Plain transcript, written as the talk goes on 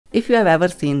If you have ever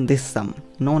seen this sum,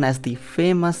 known as the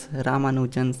famous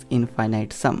Ramanujan's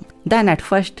infinite sum, then at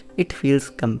first it feels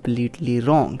completely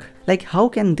wrong. Like, how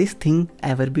can this thing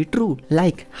ever be true?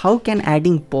 Like, how can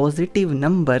adding positive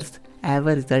numbers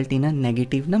ever result in a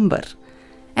negative number?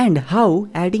 And how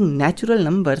adding natural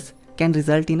numbers can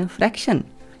result in a fraction?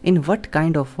 In what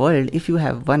kind of world, if you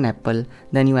have 1 apple,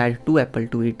 then you add 2 apples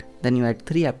to it, then you add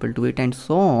 3 apples to it, and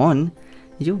so on,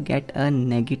 you get a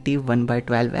negative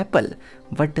 1/12 apple.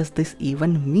 What does this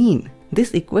even mean?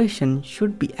 This equation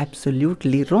should be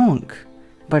absolutely wrong.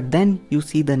 But then you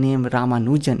see the name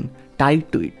Ramanujan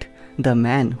tied to it, the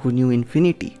man who knew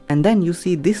infinity. And then you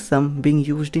see this sum being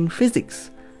used in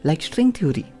physics, like string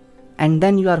theory. And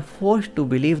then you are forced to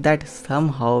believe that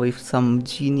somehow if some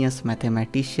genius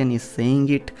mathematician is saying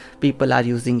it, people are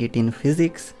using it in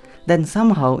physics, then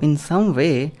somehow in some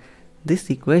way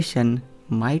this equation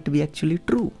might be actually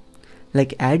true.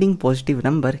 Like, adding positive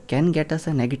number can get us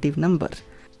a negative number.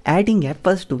 Adding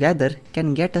apples together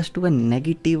can get us to a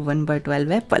negative 1/12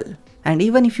 apple. And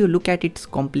even if you look at its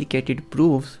complicated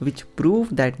proofs which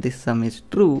prove that this sum is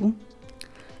true,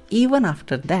 even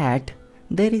after that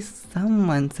there is some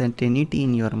uncertainty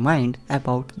in your mind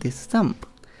about this sum.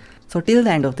 So till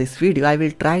the end of this video, I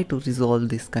will try to resolve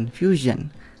this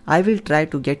confusion. I will try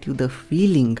to get you the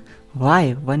feeling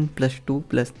why 1 plus 2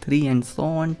 plus 3 and so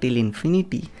on till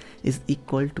infinity is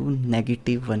equal to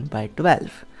negative 1/12.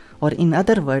 Or in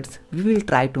other words, we will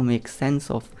try to make sense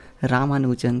of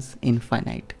Ramanujan's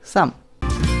infinite sum.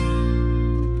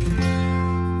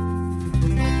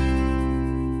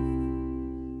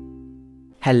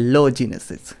 Hello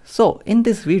geniuses. So in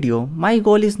this video, my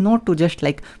goal is not to just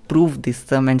like prove this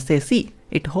sum and say, see,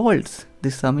 it holds,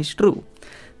 this sum is true.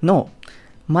 No,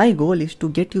 my goal is to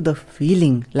get you the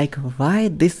feeling like why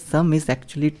this sum is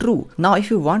actually true. Now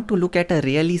if you want to look at a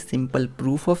really simple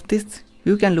proof of this,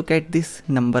 you can look at this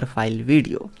number file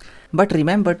video. But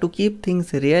remember to keep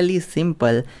things really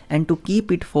simple and to keep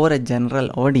it for a general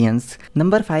audience,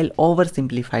 number file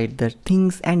oversimplified the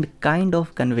things and kind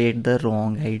of conveyed the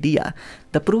wrong idea.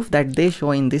 The proof that they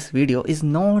show in this video is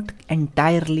not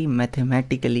entirely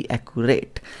mathematically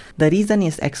accurate. The reason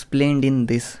is explained in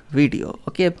this video,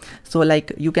 okay? So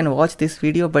like you can watch this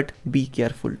video but be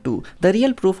careful too. The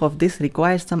real proof of this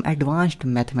requires some advanced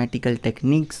mathematical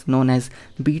techniques known as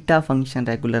beta function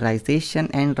regularization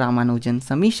and Ramanujan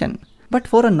summation. But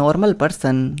for a normal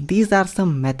person, these are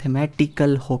some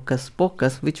mathematical hocus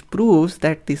pocus which proves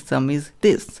that this sum is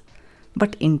this.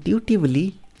 But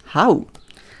intuitively, how?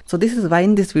 So this is why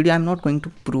in this video I'm not going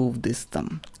to prove this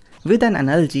sum. With an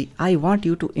analogy, I want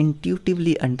you to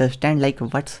intuitively understand like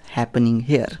what's happening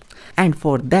here. And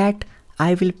for that,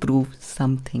 I will prove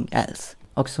something else.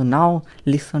 Okay, so now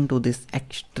listen to this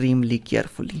extremely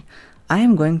carefully. I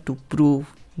am going to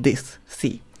prove this.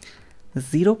 See.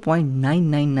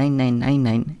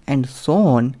 0.999999 and so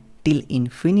on till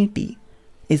infinity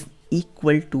is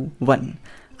equal to 1.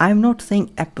 I am not saying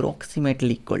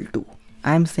approximately equal to.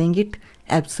 I am saying it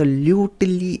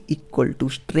absolutely equal to,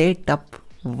 straight up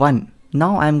 1.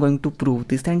 Now I am going to prove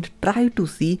this and try to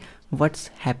see what's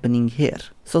happening here.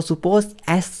 So suppose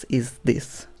S is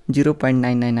this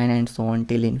 0.999 and so on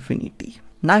till infinity.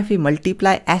 Now if we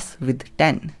multiply S with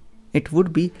 10, it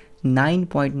would be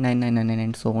 9.999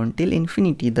 and so on till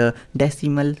infinity. The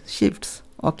decimal shifts.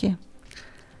 Okay.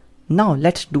 Now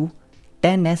let's do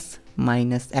 10s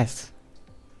minus s.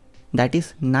 That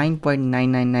is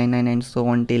 9.9999 and so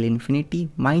on till infinity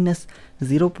minus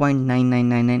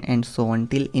 0.9999 and so on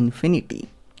till infinity.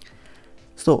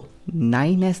 So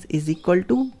 9s is equal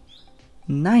to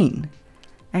 9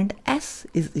 and s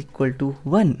is equal to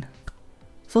 1.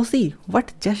 So see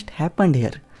what just happened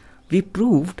here. We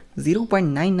proved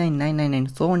 0.9999 and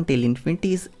so on till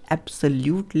infinity is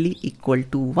absolutely equal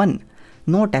to 1.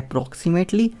 Not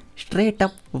approximately, straight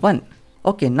up 1.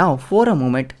 Okay, now for a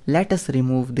moment, let us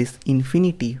remove this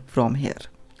infinity from here.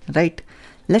 Right?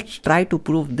 Let's try to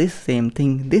prove this same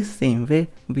thing this same way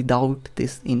without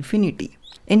this infinity.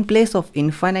 In place of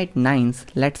infinite 9s,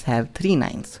 let's have 3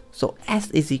 9s. So s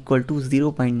is equal to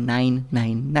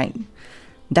 0.999.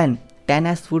 Then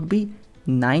 10s would be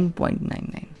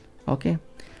 9.99. Okay,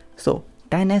 so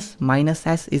 10s minus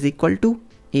s is equal to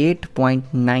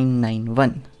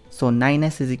 8.991. So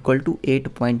 9s is equal to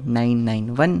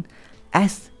 8.991.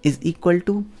 S is equal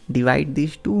to, divide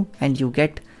these two and you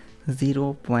get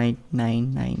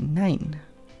 0.999.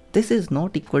 This is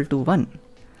not equal to 1.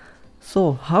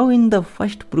 So how in the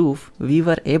first proof we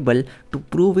were able to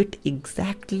prove it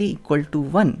exactly equal to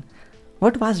 1?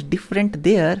 What was different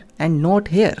there and not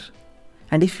here?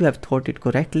 And if you have thought it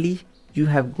correctly, you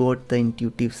have got the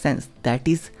intuitive sense, that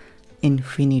is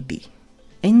infinity.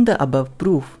 In the above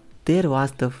proof, there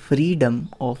was the freedom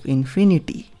of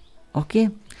infinity. Okay?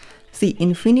 See,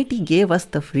 infinity gave us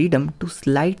the freedom to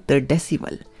slide the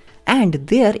decimal. And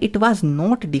there it was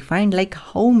not defined like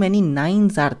how many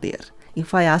 9s are there.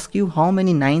 If I ask you how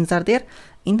many 9s are there,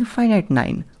 infinite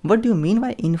 9. What do you mean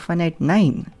by infinite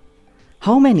 9?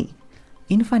 How many?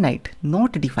 Infinite,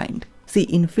 not defined. See,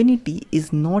 infinity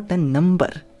is not a number.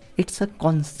 It's a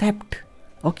concept.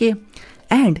 Okay?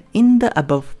 And in the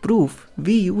above proof,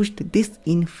 we used this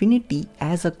infinity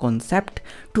as a concept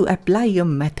to apply a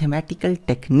mathematical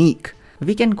technique.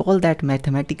 We can call that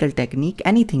mathematical technique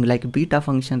anything like beta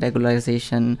function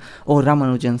regularization or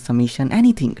Ramanujan summation,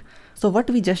 anything. So what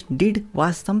we just did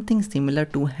was something similar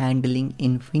to handling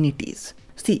infinities.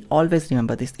 See, always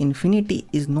remember this, infinity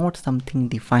is not something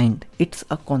defined, it's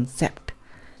a concept.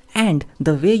 And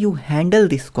the way you handle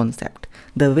this concept,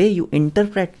 the way you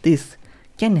interpret this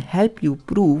can help you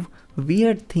prove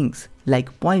weird things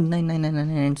like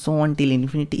 0.9999 and so on till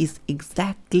infinity is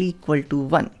exactly equal to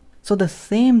 1. So the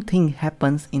same thing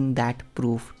happens in that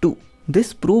proof too.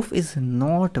 This proof is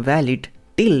not valid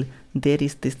till there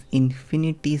is this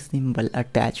infinity symbol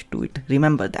attached to it.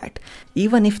 Remember that.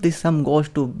 Even if this sum goes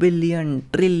to billion,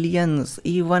 trillions,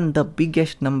 even the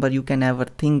biggest number you can ever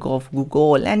think of,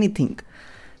 Google, anything,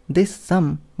 this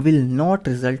sum will not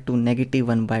result to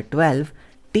 -1/12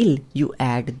 till you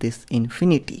add this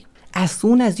infinity. As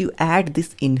soon as you add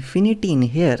this infinity in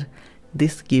here,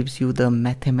 this gives you the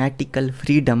mathematical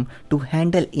freedom to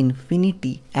handle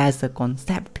infinity as a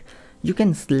concept. You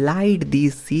can slide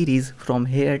these series from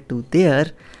here to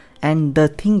there and the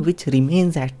thing which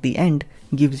remains at the end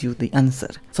gives you the answer.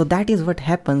 So that is what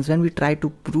happens when we try to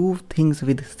prove things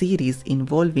with series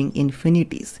involving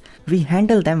infinities. We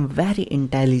handle them very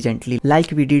intelligently,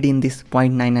 like we did in this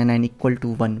 0.999 equal to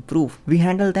 1 proof. We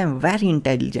handle them very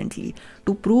intelligently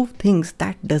to prove things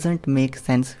that doesn't make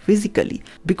sense physically.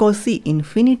 Because see,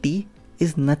 infinity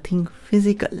is nothing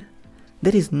physical.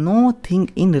 There is no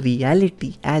thing in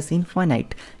reality as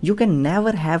infinite. You can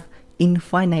never have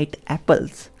infinite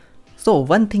apples. So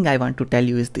one thing I want to tell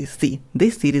you is this. See,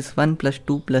 this series 1 plus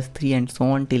 2 plus 3 and so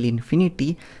on till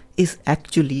infinity is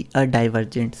actually a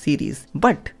divergent series.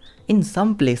 But in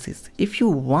some places, if you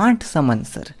want some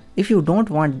answer, if you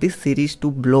don't want this series to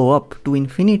blow up to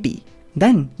infinity,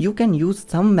 then you can use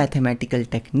some mathematical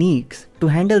techniques to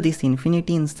handle this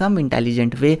infinity in some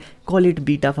intelligent way. Call it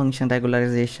beta function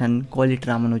regularization, call it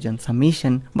Ramanujan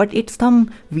summation, but it's some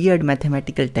weird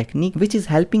mathematical technique which is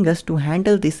helping us to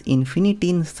handle this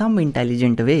infinity in some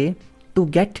intelligent way to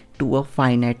get to a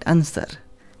finite answer.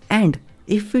 And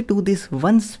if we do this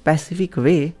one specific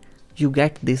way, you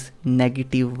get this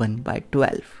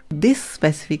 -1/12. This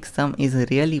specific sum is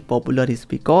really popular is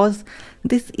because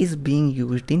this is being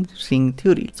used in string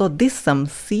theory. So this sum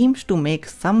seems to make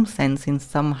some sense in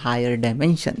some higher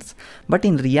dimensions. But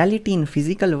in reality, in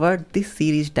physical world, this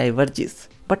series diverges.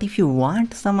 But if you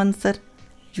want some answer,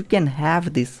 you can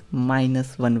have this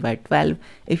 -1/12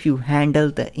 if you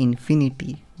handle the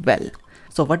infinity well.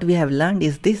 So what we have learned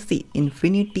is this. See,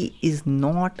 infinity is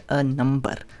not a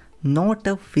number, not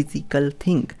a physical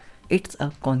thing. It's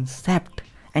a concept,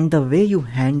 and the way you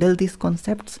handle these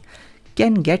concepts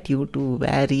can get you to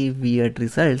very weird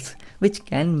results which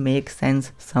can make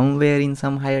sense somewhere in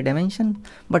some higher dimension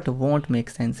but won't make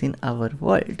sense in our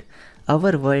world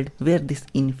where this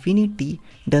infinity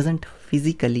doesn't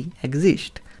physically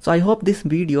exist. So I hope this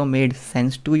video made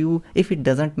sense to you. If it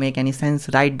doesn't make any sense,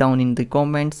 write down in the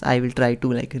comments. I will try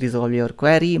to resolve your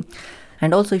query.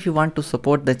 And also, if you want to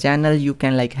support the channel, you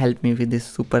can help me with this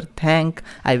super thank.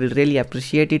 I will really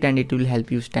appreciate it and it will help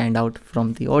you stand out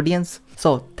from the audience.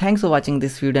 So thanks for watching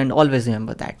this video, and always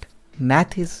remember that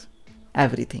math is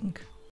everything.